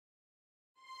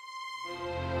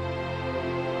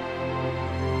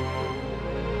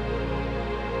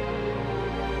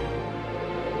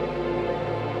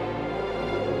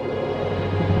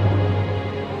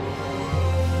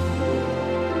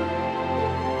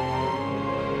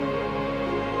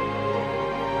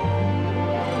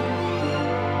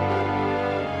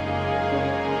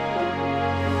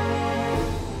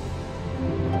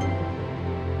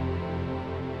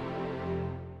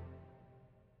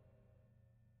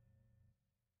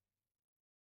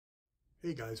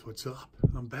Hey guys, what's up?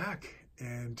 I'm back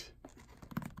and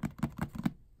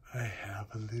I have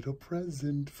a little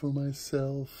present for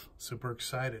myself. Super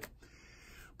excited.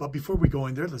 But before we go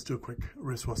in there, let's do a quick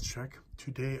wristwatch check.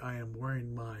 Today I am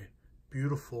wearing my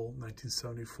beautiful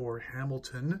 1974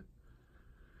 Hamilton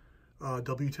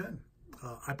W10.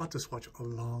 I bought this watch a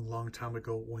long time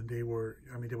ago when they were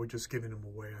just giving them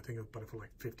away. I think I bought it for like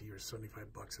 50 or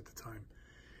 75 bucks at the time.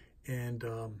 And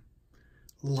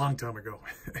long time ago.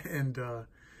 And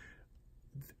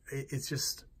it's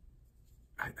just,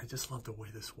 I just love the way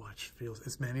this watch feels.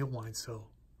 It's manual wind, so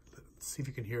let's see if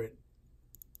you can hear it.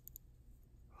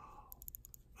 Oh,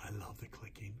 I love the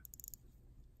clicking.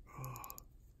 Oh.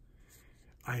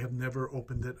 I have never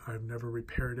opened it. I've never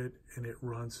repaired it, and it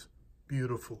runs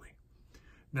beautifully.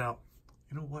 Now,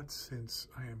 you know what? Since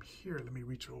I am here, let me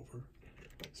reach over,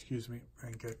 excuse me,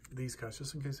 and get these guys,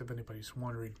 just in case if anybody's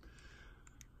wondering.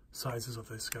 Sizes of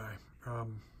this guy.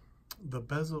 The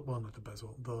bezel, well, not the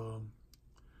bezel,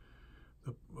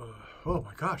 oh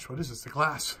my gosh, what is this? The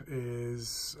glass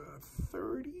is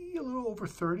 30, a little over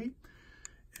 30.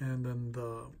 And then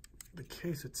the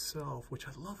case itself, which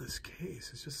I love this case,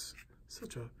 it's just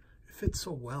such a, it fits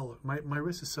so well. My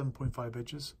wrist is 7.5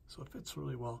 inches, so it fits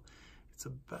really well. It's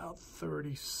about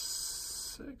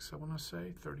 36, I want to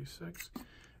say, 36.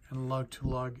 And lug to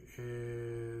lug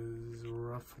is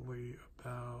roughly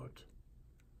about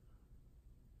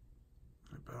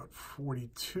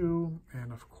 42.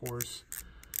 And of course,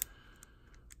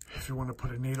 if you want to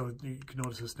put a needle, you can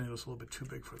notice this needle is a little bit too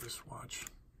big for this watch.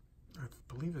 I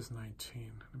believe it's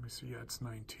 19. Let me see. Yeah, it's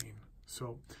 19.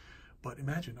 So, but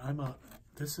imagine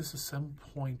this is a 7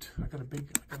 point. I got a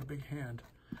big hand,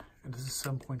 and this is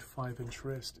 7.5 inch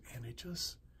wrist, and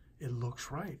it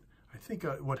looks right. I think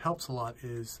what helps a lot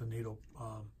is the needle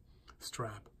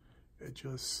strap. It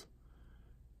just,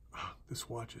 this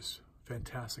watch is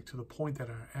fantastic, to the point that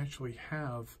I actually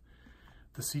have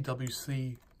the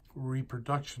CWC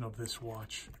reproduction of this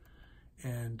watch.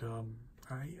 And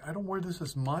I don't wear this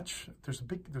as much. There's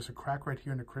a crack right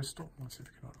here in the crystal. Let's see if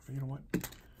I can, you know what?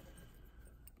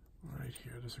 Right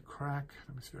here, there's a crack.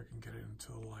 Let me see if I can get it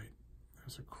into the light.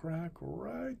 There's a crack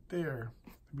right there.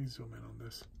 Let me zoom in on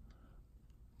this.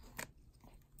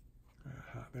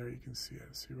 There you can see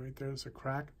it. See right there, there's a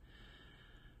crack.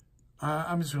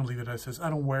 I'm just going to leave it as is. I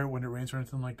don't wear it when it rains or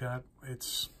anything like that.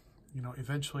 It's, you know,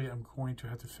 eventually I'm going to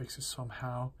have to fix it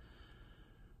somehow.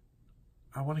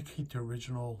 I want to keep the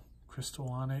original crystal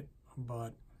on it,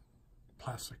 but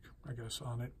plastic, I guess,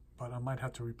 on it. But I might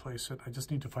have to replace it. I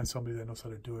just need to find somebody that knows how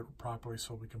to do it properly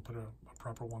so we can put a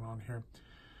proper one on here.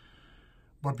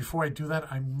 But before I do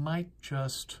that, I might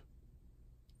just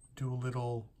do a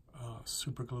little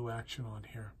super glue action on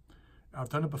here. I've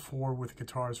done it before with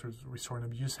guitars restoring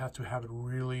them. You just have to have it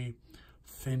really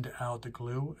thinned out, the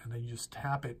glue, and then you just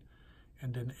tap it,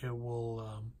 and then it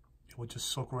will just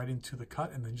soak right into the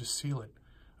cut, and then just seal it.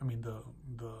 I mean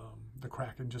the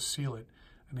crack, and just seal it.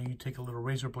 And then you take a little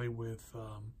razor blade with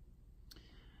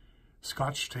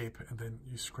Scotch tape, and then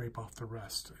you scrape off the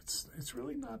rest. It's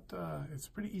really not, it's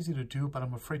pretty easy to do, but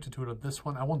I'm afraid to do it on this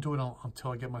one. I won't do it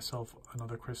until I get myself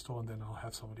another crystal, and then I'll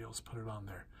have somebody else put it on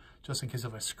there, just in case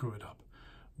if I screw it up.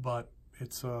 But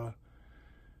it's, God,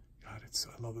 I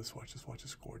love this watch. This watch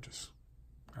is gorgeous.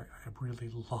 I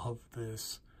really love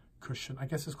this cushion. I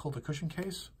guess it's called a cushion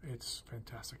case. It's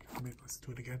fantastic. Let's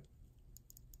do it again.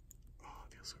 Oh,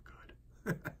 it feels so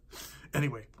good.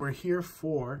 Anyway, we're here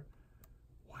for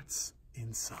what's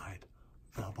inside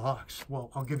the box.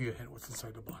 Well, I'll give you a hint what's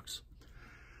inside the box.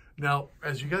 Now,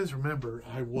 as you guys remember,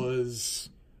 here,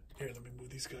 let me move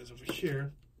these guys over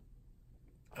here.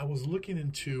 I was looking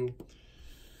into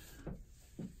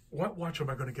what watch am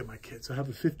I going to get my kids. I have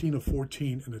a 15, a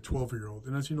 14, and a 12-year-old.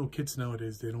 And as you know, kids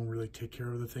nowadays, they don't really take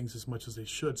care of the things as much as they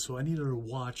should. So I needed a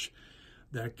watch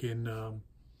that can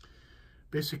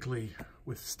basically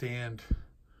withstand,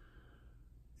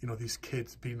 you know, these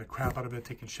kids beating the crap out of it,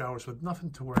 taking showers with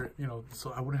nothing to wear, you know,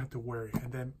 so I wouldn't have to worry. And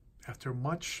then after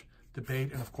much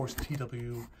debate, and of course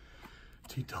TWA,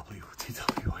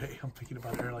 I'm thinking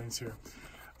about airlines here,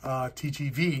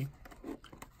 TGV,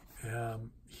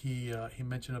 he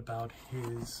mentioned about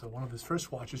his one of his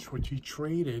first watches, which he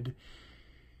traded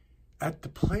at the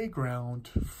playground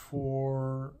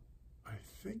for, I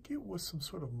think it was some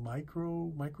sort of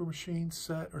micro machine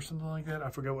set or something like that. I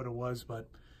forget what it was, but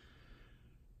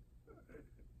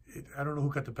I don't know who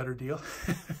got the better deal.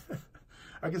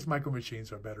 I guess micro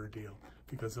machines are a better deal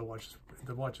because the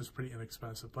watch is pretty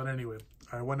inexpensive. But anyway,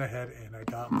 I went ahead and I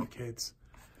got my kids.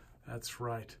 That's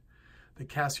right, the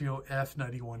Casio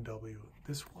F91W.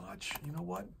 This watch, you know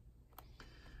what?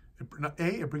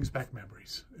 it brings back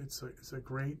memories. It's a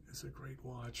great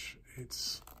watch.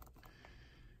 It's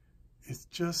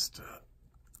just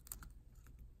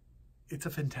it's a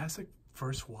fantastic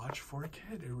first watch for a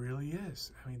kid. It really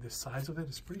is. I mean, the size of it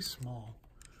is pretty small.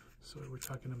 So we're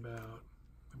talking about,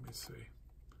 let me see.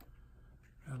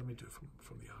 Let me do it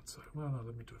from the outside. Well, no,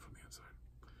 let me do it from the inside.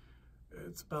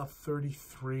 It's about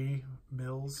 33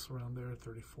 mils, around there,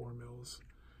 34 mils.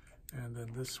 And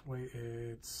then this way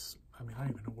it's, I mean, I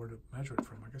don't even know where to measure it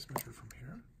from. I guess measure it from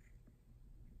here.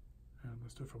 And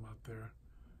let's do it from out there.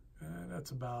 And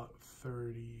that's about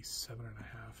 37 and a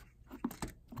half.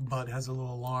 But it has a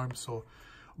little alarm. So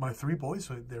my three boys,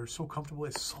 they're so comfortable.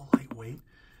 It's so lightweight.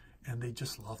 And they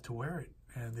just love to wear it.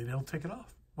 And they don't take it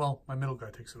off. Well, my middle guy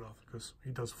takes it off because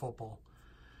he does football.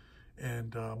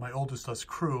 And my oldest does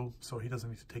crew, so he doesn't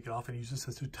need to take it off, and he just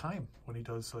has to time when he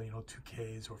does, you know,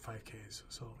 2Ks or 5Ks.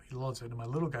 So he loves it. And my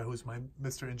little guy, who's my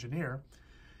Mr. Engineer,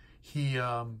 he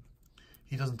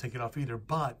doesn't take it off either.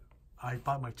 But I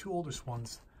bought my two oldest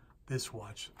ones this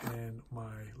watch, and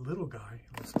my little guy,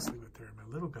 let's just leave it there. My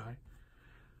little guy,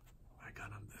 I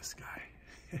got him this guy,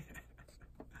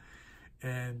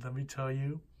 and let me tell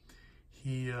you,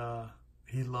 he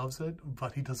loves it,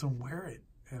 but he doesn't wear it.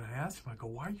 And I asked him, I go,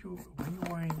 why are you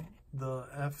wearing the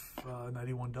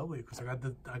F91W? Because I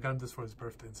got him this for his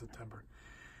birthday in September.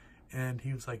 And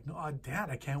he was like, no, Dad,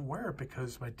 I can't wear it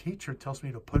because my teacher tells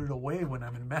me to put it away when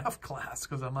I'm in math class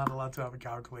because I'm not allowed to have a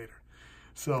calculator.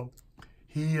 So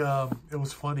he, it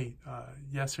was funny.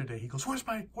 Yesterday, he goes, where's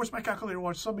my calculator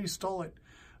watch? Somebody stole it.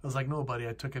 I was like, no, buddy,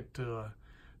 I took it to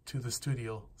the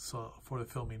studio for the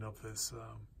filming of this.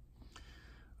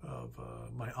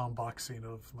 My unboxing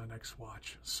of my next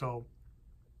watch. So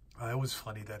it was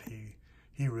funny that he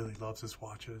really loves his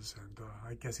watches, and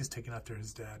I guess he's taken after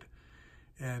his dad.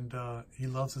 And he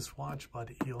loves this watch, but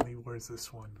he only wears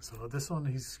this one. So this one,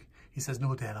 he says,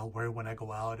 no, Dad, I'll wear it when I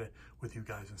go out with you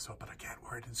guys and stuff, but I can't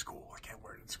wear it in school. I can't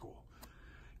wear it in school.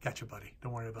 Gotcha, buddy.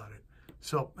 Don't worry about it.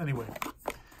 So anyway,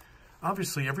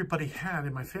 obviously everybody had,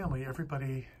 in my family,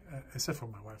 everybody, except for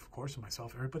my wife, of course, and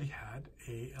myself, everybody had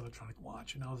a electronic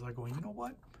watch. And I was like going, you know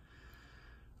what?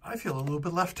 I feel a little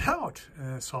bit left out.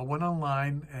 So I went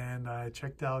online and I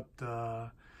checked out,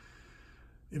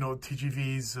 you know,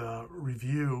 TGV's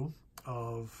review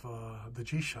of the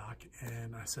G-Shock.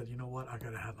 And I said, you know what? I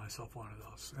got to have myself one of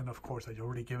those. And of course, I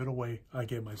already gave it away. I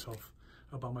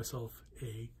bought myself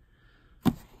a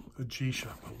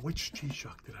G-Shock. But which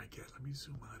G-Shock did I get? Let me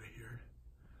zoom out of here.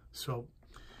 So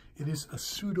it is a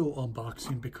pseudo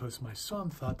unboxing because my son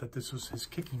thought that this was his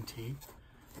kicking tee,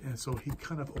 and so he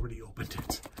kind of already opened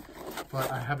it.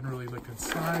 But I haven't really looked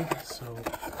inside, so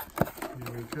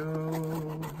here we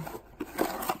go.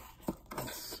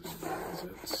 Let's see, where is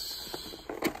it?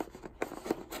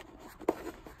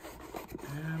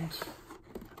 And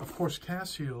of course,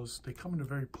 Casios, they come in a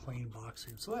very plain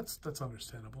boxing, so that's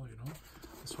understandable, you know.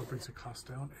 That's what brings the cost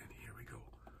down. And here we go.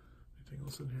 Anything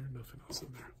else in here? Nothing else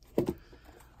in there.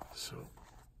 So,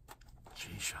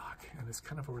 G-Shock, and it's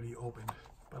kind of already opened,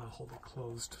 but I'll hold it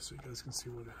closed so you guys can see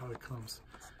how it comes.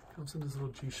 It comes in this little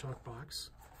G-Shock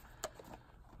box.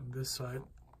 On this side,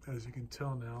 as you can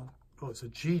tell now, oh, it's a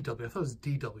GW. I thought it was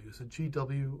DW. It's a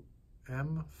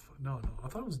GWM. No, I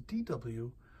thought it was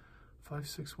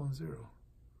DW5610. It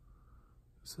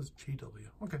says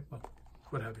GW. Okay, well,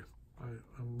 what have you.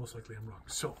 I'm most likely I'm wrong.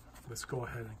 So let's go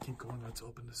ahead and keep going. Let's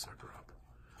open this sucker up.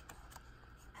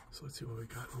 So let's see what we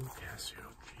got. Ooh,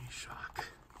 Casio G-Shock.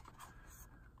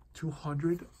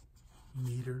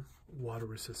 200-meter water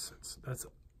resistance. That's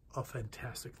a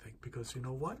fantastic thing because you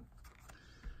know what?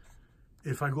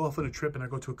 If I go off on a trip and I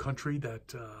go to a country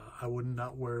that I would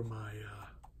not wear my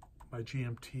my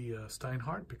GMT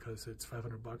Steinhardt because it's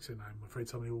 $500 and I'm afraid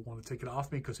somebody will want to take it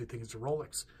off me because they think it's a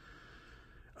Rolex.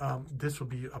 This will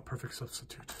be a perfect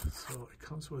substitute. So it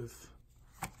comes with,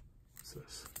 what's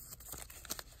this?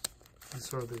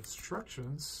 These are the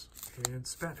instructions in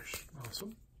Spanish.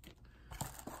 Awesome.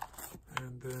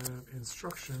 And then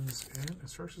instructions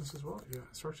as well. Yeah,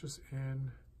 instructions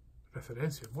in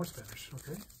referencia, more Spanish.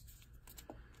 Okay.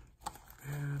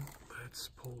 And let's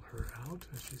pull her out.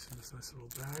 And she's in this nice little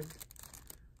bag.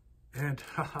 And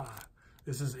haha,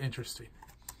 this is interesting.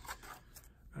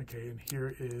 Okay, and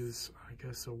here is, I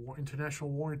guess, a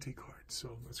international warranty card.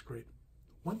 So that's great.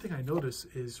 One thing I noticed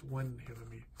is when, here, let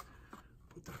me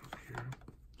put that up here.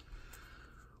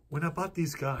 When I bought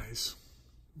these guys,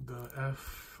 the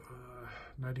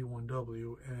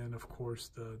F91W and of course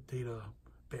the data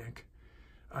bank,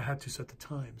 I had to set the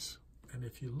times. And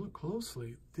if you look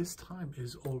closely, this time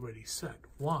is already set.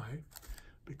 Why?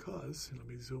 Because, let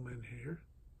me zoom in here.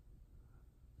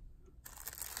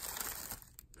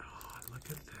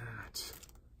 at that.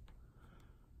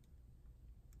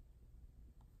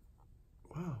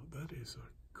 Wow, that is a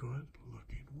good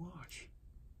looking watch.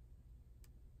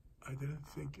 I didn't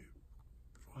think it.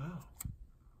 Wow.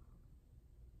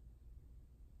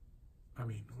 I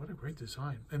mean, what a great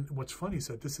design. And what's funny is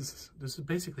that this is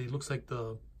basically, looks like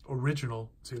the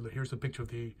original. See, here's a picture of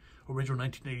the original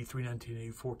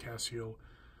 1983-1984 Casio.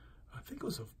 I think it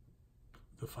was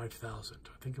the 5000.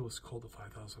 I think it was called the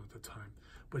 5000 at the time.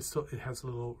 But still, it has a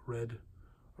little red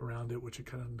around it, which it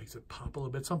kind of makes it pop a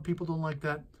little bit. Some people don't like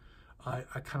that. I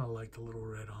kind of like the little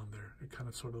red on there. It kind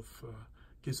of sort of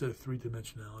gives it a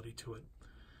three-dimensionality to it.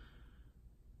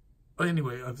 But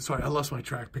anyway, I'm sorry, I lost my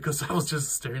track because I was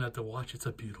just staring at the watch. It's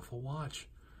a beautiful watch.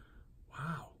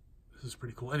 Wow, this is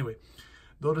pretty cool. Anyway,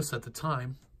 notice at the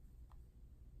time,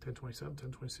 1027,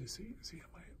 1026, see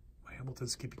my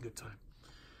Hamilton's keeping good time.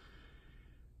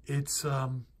 It's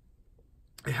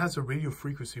it has a radio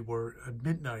frequency where at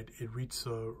midnight it reads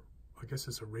I guess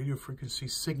it's a radio frequency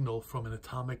signal from an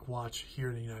atomic watch here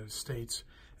in the United States,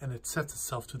 and it sets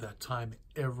itself to that time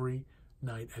every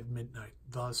night at midnight.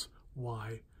 Thus,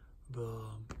 why the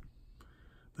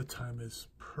time is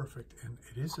perfect, and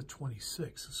it is at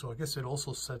 26. So I guess it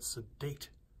also sets the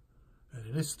date, and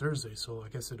it is Thursday, so I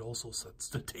guess it also sets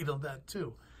the date on that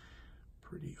too.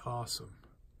 Pretty awesome.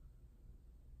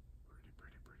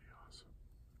 Pretty awesome.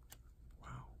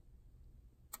 Wow.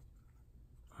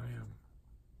 I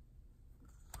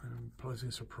am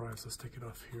pleasantly surprised. Let's take it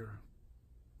off here.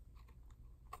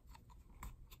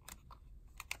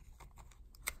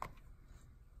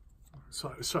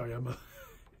 Sorry, I'm a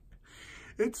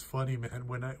it's funny, man.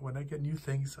 When I get new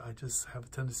things, I just have a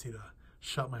tendency to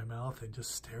shut my mouth and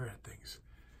just stare at things.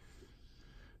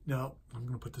 Now, I'm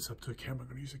going to put this up to a camera. I'm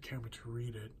going to use a camera to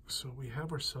read it. So we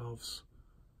have ourselves,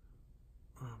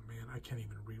 oh man, I can't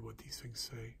even read what these things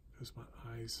say because my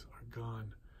eyes are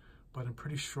gone. But I'm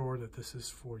pretty sure that this is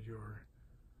for your,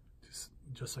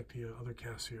 just like the other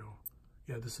Casio.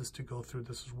 Yeah, this is to go through,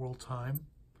 this is world time.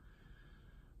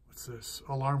 What's this?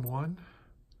 Alarm 1,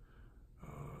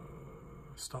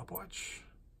 stopwatch,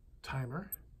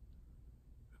 timer.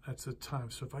 That's the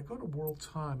time. So if I go to world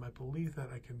time, I believe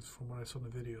that I can, from what I saw in the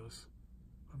videos,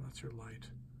 oh, that's your light.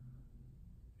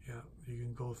 Yeah, you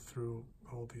can go through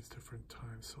all these different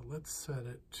times. So let's set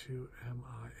it to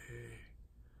MIA.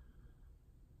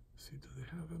 See, do they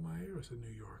have MIA or is it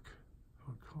New York?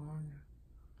 Hong Kong,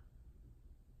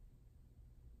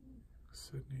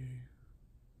 Sydney,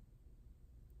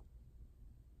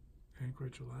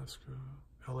 Anchorage, Alaska,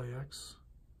 LAX,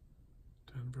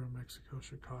 Denver, Mexico,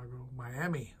 Chicago,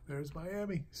 Miami. There's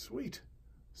Miami. Sweet.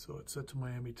 So it's set to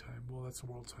Miami time. Well, that's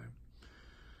world time.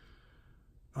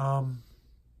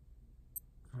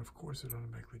 And of course, it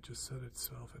automatically just set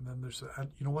itself. And then there's,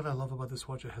 you know what I love about this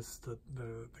watch? It has the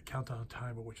countdown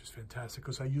timer, which is fantastic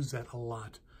because I use that a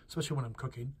lot, especially when I'm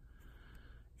cooking.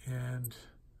 And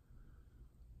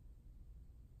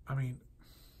I mean,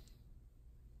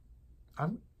 I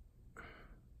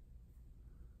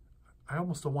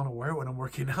almost don't want to wear it when I'm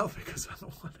working out because I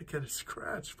don't want to get a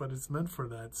scratch, but it's meant for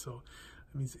that. So,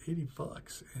 I mean, it's 80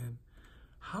 bucks. And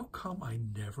how come I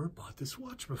never bought this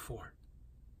watch before?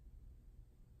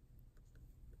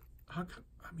 How come,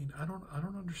 I mean, I don't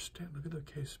understand. Look at the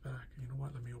case back. You know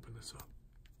what? Let me open this up.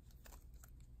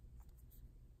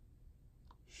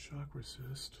 Shock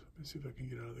resist. Let me see if I can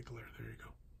get out of the glare. There you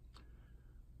go.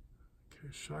 Okay,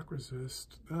 shock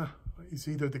resist. It's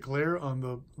either the glare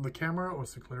on the camera or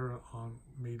it's the glare on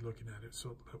me looking at it.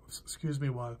 So excuse me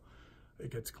while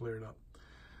it gets glared up.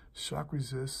 Shock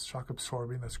resist, shock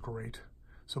absorbing. That's great.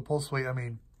 Supposedly, I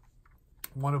mean,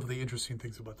 one of the interesting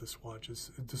things about this watch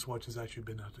is has actually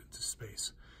been out into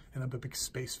space, and I'm a big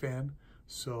space fan.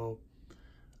 So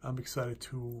I'm excited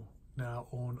to now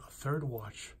own a third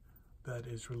watch that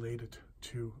is related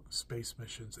to space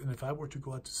missions. And if I were to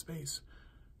go out to space,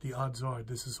 the odds are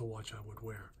this is a watch I would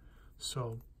wear.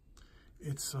 So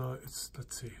it's let's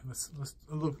see,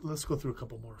 let's go through a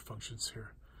couple more functions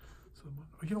here. So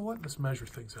you know what? Let's measure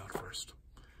things out first.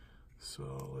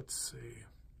 So let's see.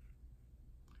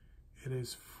 It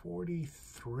is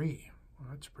 43. Well,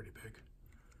 that's pretty big.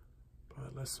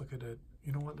 But let's look at it.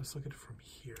 You know what? Let's look at it from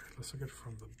here. Let's look at it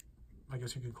from the, I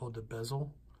guess you could call it the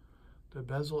bezel. The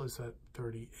bezel is at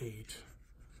 38.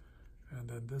 And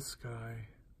then this guy,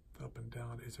 up and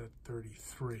down, is at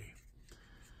 33.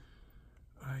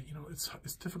 You know,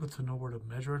 it's difficult to know where to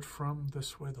measure it from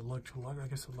this way. The lug to lug, I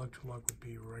guess the lug to lug would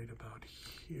be right about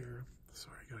here.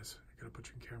 Sorry guys, I gotta put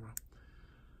you in camera.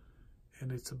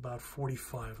 And it's about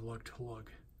 45 lug to lug.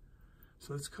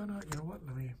 So it's kind of, you know what,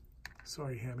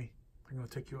 sorry Hammy, I'm gonna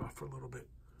take you off for a little bit.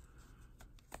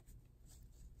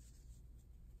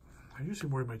 I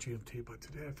usually wear my GMT, but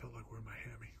today I felt like wearing my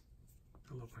Hammy.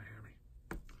 I love my Hammy.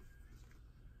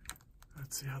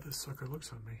 Let's see how this sucker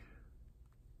looks on me.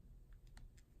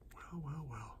 Well, well,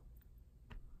 well.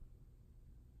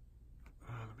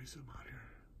 Let me zoom out here.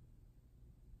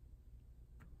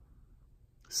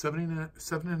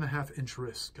 7.5 inch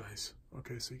wrist, guys.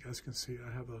 Okay, so you guys can see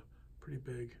I have a pretty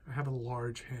big, I have a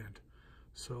large hand.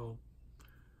 So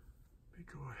let me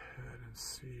go ahead and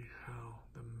see how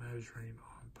the measuring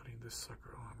on putting this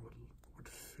sucker on would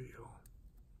feel.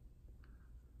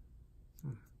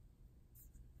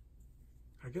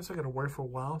 I guess I gotta wear it for a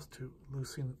while to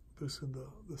loosen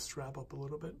the strap up a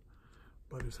little bit.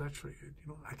 But it's actually, you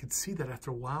know, I could see that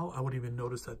after a while, I wouldn't even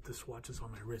notice that this watch is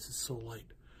on my wrist. It's so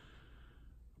light.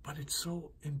 But it's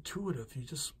so intuitive. You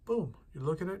just, boom, you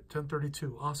look at it,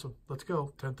 10:32. Awesome, let's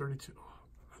go, 10:32. Oh,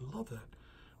 I love that.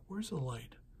 Where's the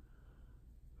light?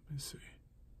 Let me see.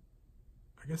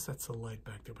 I guess that's the light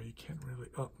back there, but you can't really,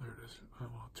 oh, there it is. Oh,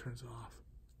 well, it turns off.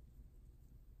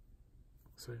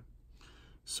 See?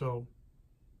 So,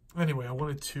 anyway, I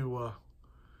wanted to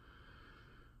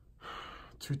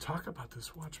talk about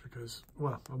this watch because,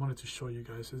 well, I wanted to show you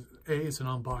guys. A, it's an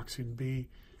unboxing. B,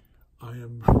 I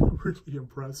am really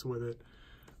impressed with it.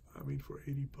 I mean, for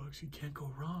 80 bucks, you can't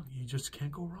go wrong. You just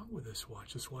can't go wrong with this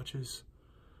watch. This watch is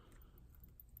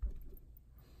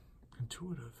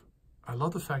intuitive. I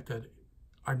love the fact that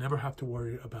I never have to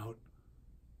worry about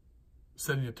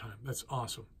setting a time. That's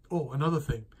awesome. Oh, another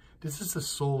thing. This is the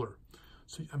solar.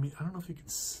 So, I mean, I don't know if you can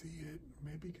see it.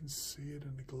 Maybe you can see it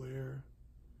in the glare.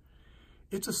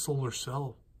 It's a solar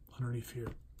cell underneath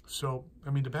here. So, I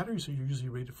mean, the batteries are usually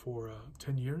rated for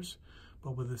 10 years.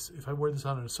 But with this, if I wear this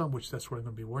out in the sun, which that's where I'm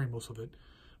going to be wearing most of the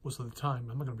time,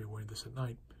 I'm not going to be wearing this at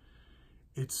night.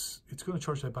 It's going to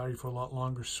charge that battery for a lot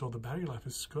longer. So the battery life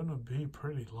is going to be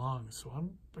pretty long. So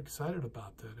I'm excited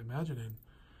about that. Imagine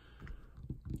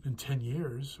in 10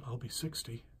 years, I'll be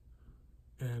 60.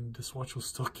 And this watch will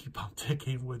still keep on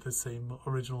ticking with the same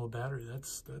original battery.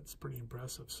 That's pretty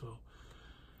impressive. So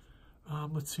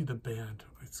let's see the band.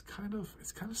 It's kind of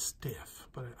stiff,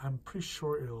 but I'm pretty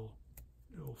sure it'll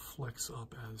flex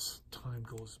up as time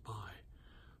goes by.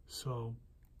 So,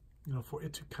 you know, for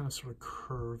it to kind of sort of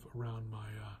curve around my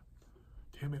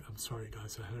damn it, I'm sorry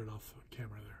guys, I had it off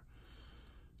camera there.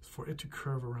 For it to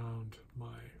curve around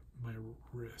my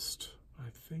wrist, I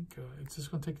think it's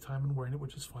just going to take time in wearing it,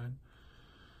 which is fine.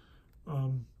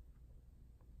 I'm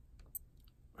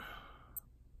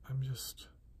just,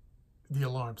 the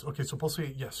alarms. Okay, so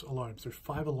supposedly, yes, alarms. There's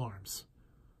 5 alarms.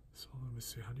 So let me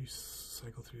see, how do you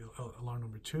cycle through alarm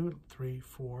number 2, 3,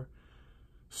 4,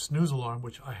 snooze alarm,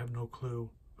 which I have no clue.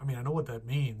 I mean, I know what that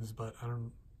means, but I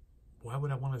don't, why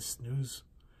would I want to snooze?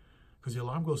 Because the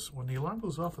alarm goes, when the alarm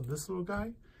goes off on this little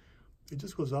guy, it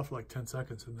just goes off for like 10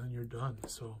 seconds and then you're done.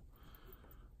 So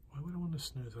why would I want to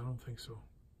snooze? I don't think so.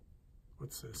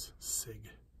 What's this?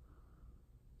 SIG.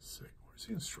 Where's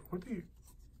the instruction?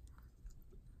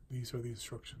 These are the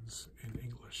instructions in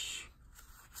English.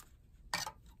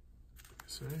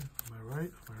 Say, am I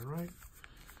right? Am I right?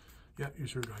 Yeah,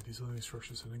 use your guide. These are the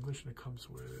instructions in English, and it comes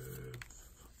with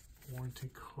warranty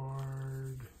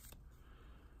card.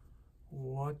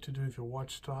 What to do if your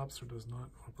watch stops or does not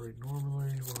operate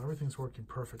normally. Well, everything's working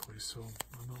perfectly, so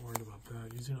I'm not worried about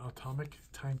that. Using atomic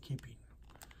timekeeping.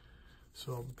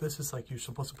 So this is like you're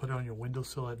supposed to put it on your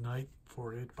windowsill at night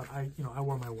for it, but I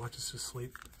wear my watches to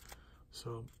sleep,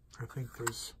 so I think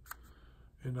there's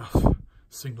enough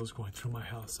signals going through my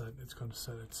house that it's going to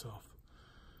set itself.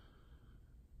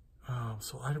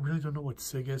 So I really don't know what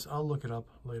SIG is. I'll look it up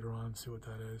later on and see what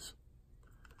that is.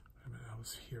 I mean, I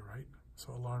was here, right?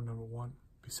 So alarm number 1,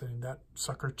 be setting that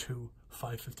sucker to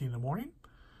 5:50 in the morning.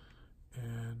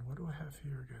 And what do I have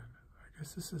here again? I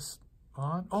guess this is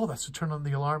on. Oh, that's to turn on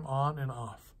the alarm on and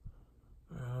off.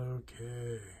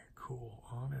 Okay, cool.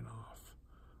 On and off.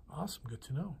 Awesome, good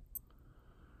to know.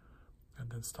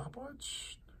 And then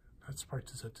stopwatch. That's part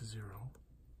to set to 0.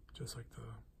 Just like the,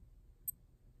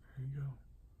 there you go.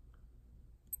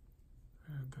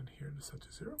 And then here to set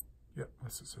to 0. Yep,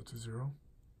 that's set to 0.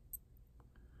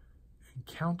 And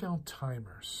countdown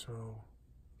timer. So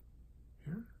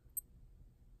here,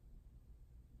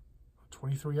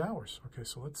 23 hours. Okay,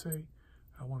 so let's say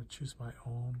I want to choose my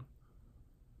own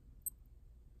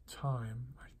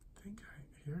time. I think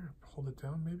here, hold it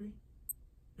down maybe.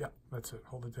 Yeah, that's it.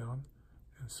 Hold it down.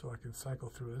 And so I can cycle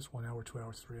through this 1 hour, 2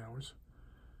 hours, 3 hours.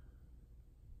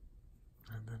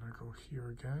 And then I go here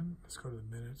again. Let's go to the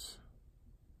minutes.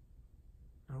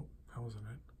 Nope, that wasn't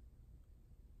it.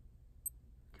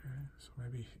 Okay, so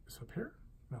maybe it's up here?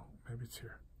 No, maybe it's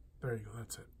here. There you go,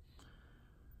 that's it.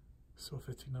 So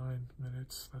 59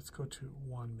 minutes. Let's go to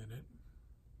 1 minute.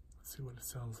 Let's see what it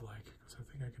sounds like, because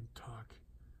I think I can talk.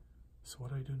 So what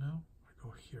do I do now? I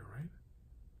go here, right?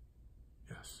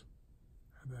 Yes.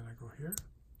 And then I go here.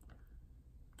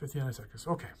 59 seconds.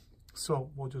 Okay. So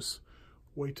we'll just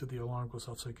wait till the alarm goes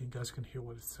off so you guys can hear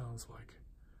what it sounds like.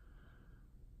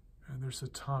 And there's a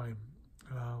time.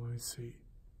 Let me see.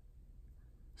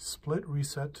 Split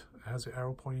reset has an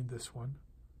arrow pointing this one.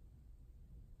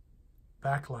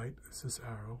 Backlight is this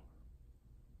arrow.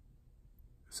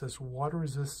 It says water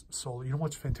resist solar. You know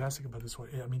what's fantastic about this one?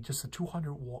 I mean, just a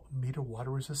 200-meter water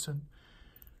resistant.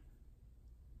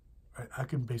 I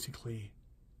can basically,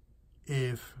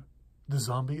 if the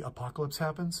zombie apocalypse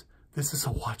happens, this is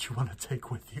a watch you want to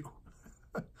take with you.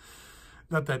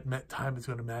 Not that time is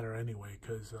going to matter anyway,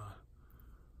 because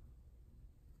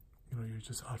you know, you're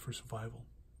just out for survival.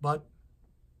 But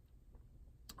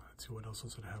let's see what else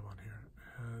does it have on here.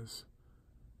 It has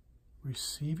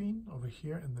receiving over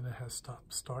here, and then it has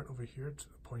start over here,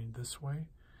 pointing this way.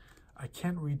 I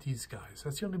can't read these guys.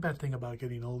 That's the only bad thing about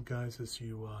getting old, guys, is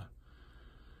you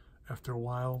after a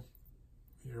while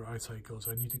your eyesight goes.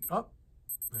 I need to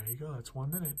there you go. That's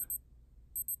 1 minute.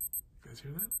 You guys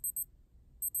hear that?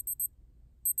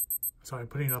 Sorry, I'm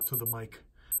putting it up to the mic.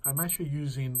 I'm actually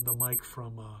using the mic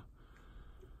from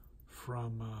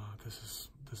this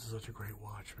is such a great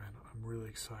watch, man. I'm really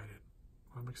excited.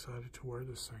 I'm excited to wear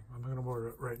this thing. I'm not gonna wear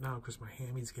it right now because my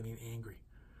Hammy's getting angry,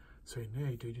 saying,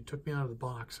 "Hey, dude, you took me out of the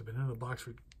box. I've been in the box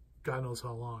for God knows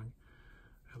how long.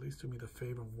 At least do me the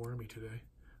favor and wear me today."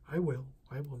 I will,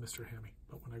 Mr. Hammy.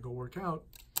 But when I go work out,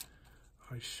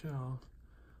 I shall.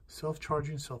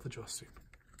 Self-charging, self-adjusting.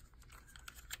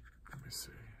 Let me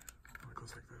see. It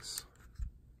goes like this.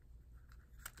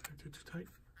 Did I do too tight?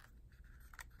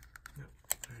 Yep,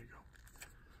 there you go.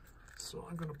 So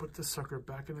I'm going to put this sucker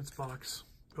back in its box.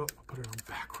 Oh, I'll put it on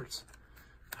backwards.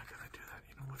 How can I do that?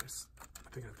 You know what? I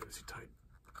think I did it too tight.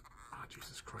 Ah,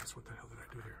 Jesus Christ, what the hell did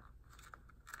I do here?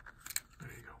 There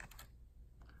you go.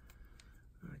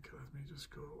 Okay, let me just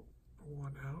go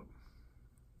one out.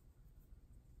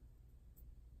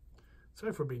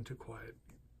 Sorry for being too quiet.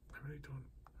 I really don't.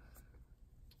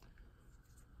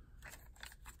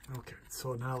 Okay,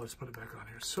 so now let's put it back on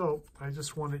here. So I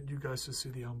just wanted you guys to see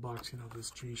the unboxing of this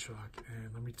G-Shock,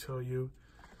 and let me tell you,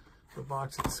 the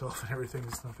box itself and everything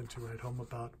is nothing to write home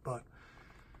about, but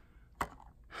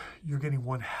you're getting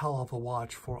one hell of a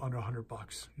watch for under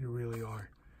 $100. You really are.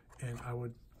 And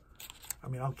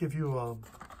I'll give you a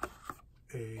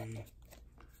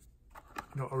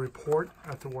report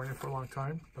after wearing it for a long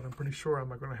time, but I'm pretty sure I'm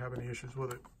not going to have any issues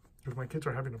with it because my kids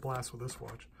are having a blast with this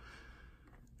watch,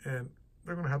 and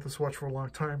they're going to have this watch for a long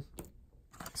time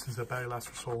since the battery lasts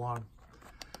for so long.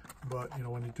 But you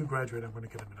know, when they do graduate, I'm going to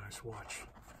get them a nice watch.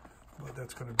 But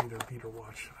that's going to be their beater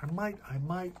watch. I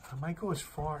might go as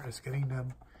far as getting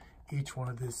them each one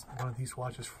of these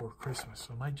watches for Christmas.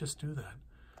 I might just do that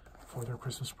for their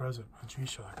Christmas present, a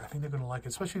G-Shock. I think they're going to like it,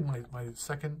 especially my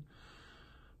second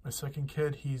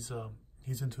kid. He's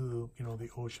into, you know, the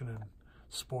ocean and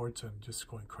sports and just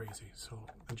going crazy. So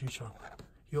the G-Shock,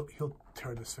 he'll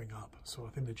tear this thing up. So I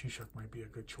think the G-Shock might be a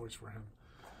good choice for him.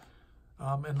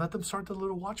 And let them start the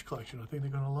little watch collection. I think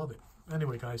they're going to love it.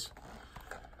 Anyway, guys,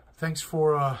 thanks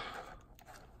for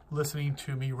listening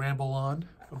to me ramble on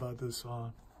about this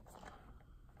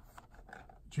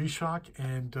G-Shock,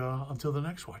 and until the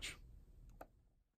next watch.